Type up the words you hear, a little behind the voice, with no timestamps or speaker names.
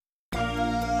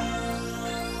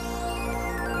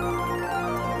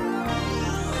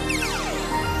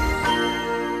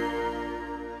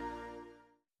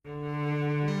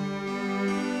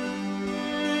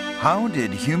How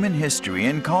did human history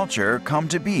and culture come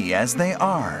to be as they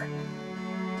are?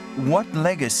 What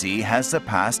legacy has the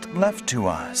past left to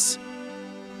us?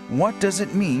 What does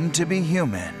it mean to be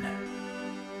human?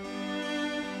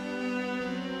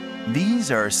 These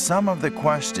are some of the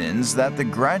questions that the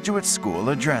Graduate School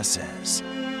addresses.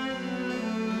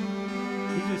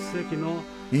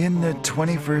 In the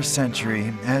 21st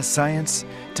century, as science,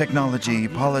 technology,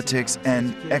 politics,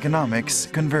 and economics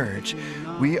converge,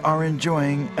 we are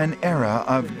enjoying an era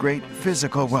of great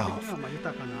physical wealth.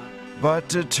 But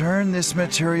to turn this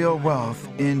material wealth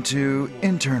into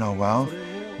internal wealth,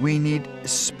 we need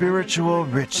spiritual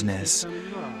richness.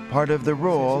 Part of the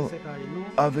role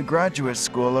of the Graduate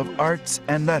School of Arts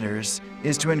and Letters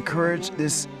is to encourage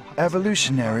this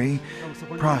evolutionary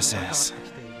process.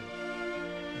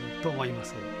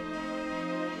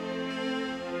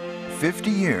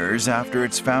 50 years after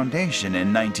its foundation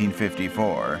in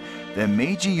 1954, the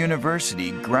Meiji University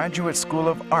Graduate School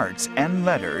of Arts and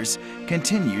Letters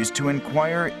continues to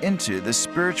inquire into the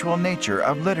spiritual nature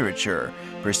of literature,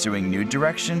 pursuing new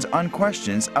directions on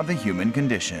questions of the human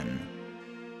condition.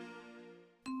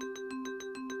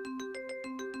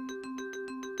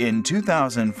 In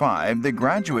 2005, the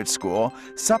Graduate School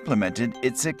supplemented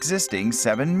its existing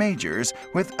 7 majors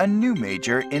with a new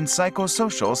major in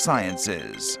psychosocial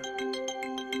sciences.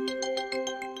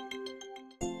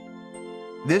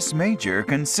 This major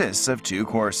consists of 2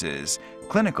 courses,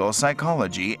 clinical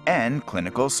psychology and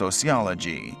clinical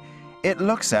sociology. It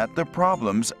looks at the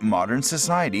problems modern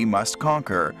society must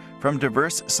conquer from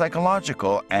diverse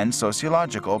psychological and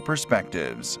sociological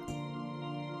perspectives.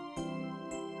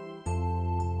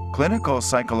 Clinical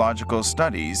psychological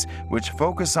studies, which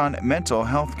focus on mental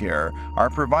health care, are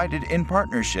provided in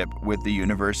partnership with the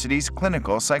university's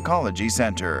Clinical Psychology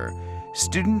Center.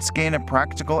 Students gain a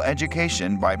practical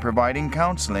education by providing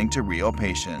counseling to real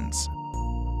patients.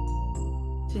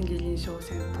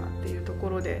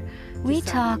 We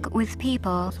talk with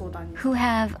people who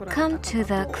have come to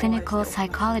the Clinical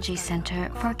Psychology Center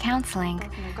for counseling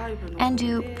and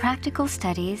do practical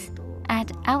studies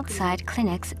at outside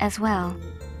clinics as well.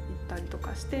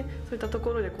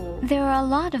 There are a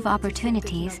lot of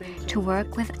opportunities to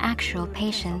work with actual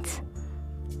patients.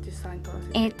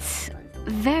 It's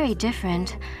very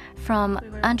different from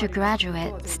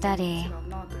undergraduate study.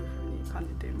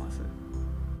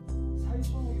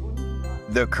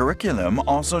 The curriculum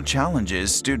also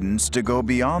challenges students to go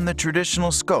beyond the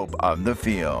traditional scope of the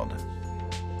field.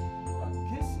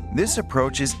 This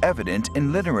approach is evident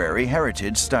in literary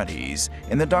heritage studies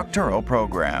in the doctoral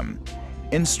program.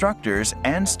 Instructors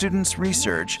and students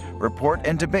research, report,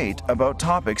 and debate about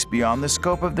topics beyond the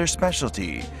scope of their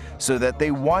specialty so that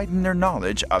they widen their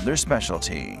knowledge of their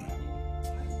specialty.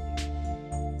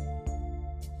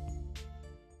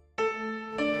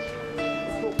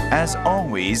 As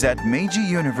always at Meiji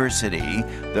University,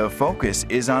 the focus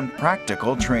is on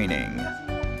practical training.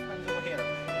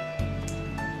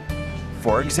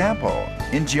 For example,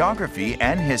 in geography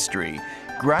and history,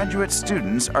 graduate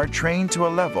students are trained to a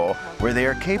level where they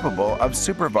are capable of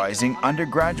supervising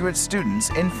undergraduate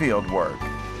students in fieldwork.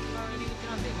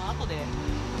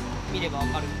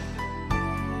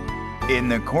 In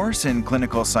the course in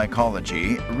clinical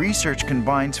psychology, research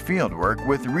combines fieldwork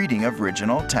with reading of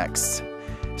original texts.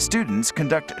 Students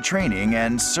conduct training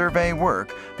and survey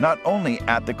work not only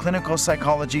at the Clinical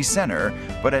Psychology Center,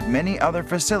 but at many other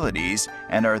facilities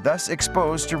and are thus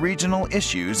exposed to regional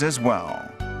issues as well.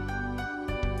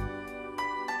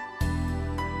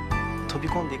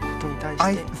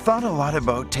 I thought a lot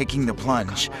about taking the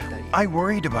plunge. I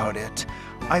worried about it.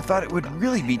 I thought it would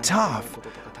really be tough,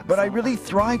 but I really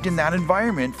thrived in that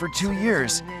environment for 2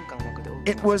 years.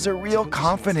 It was a real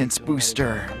confidence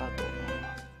booster.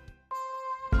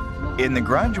 In the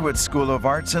Graduate School of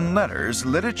Arts and Letters,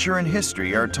 literature and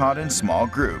history are taught in small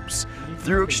groups.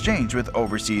 Through exchange with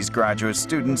overseas graduate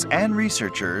students and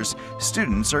researchers,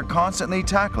 students are constantly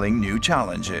tackling new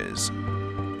challenges.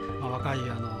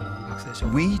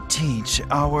 We teach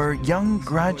our young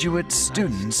graduate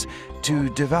students to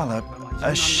develop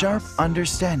a sharp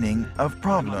understanding of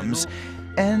problems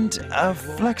and a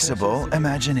flexible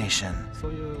imagination.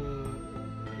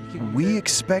 We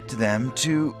expect them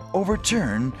to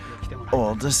overturn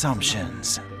old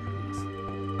assumptions.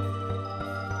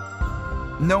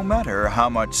 No matter how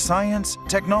much science,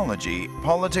 technology,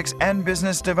 politics, and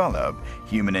business develop,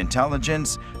 human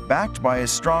intelligence, backed by a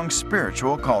strong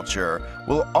spiritual culture,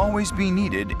 will always be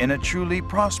needed in a truly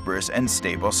prosperous and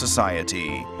stable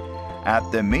society. At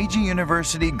the Meiji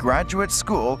University Graduate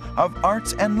School of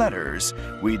Arts and Letters,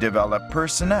 we develop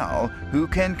personnel who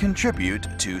can contribute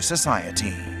to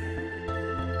society.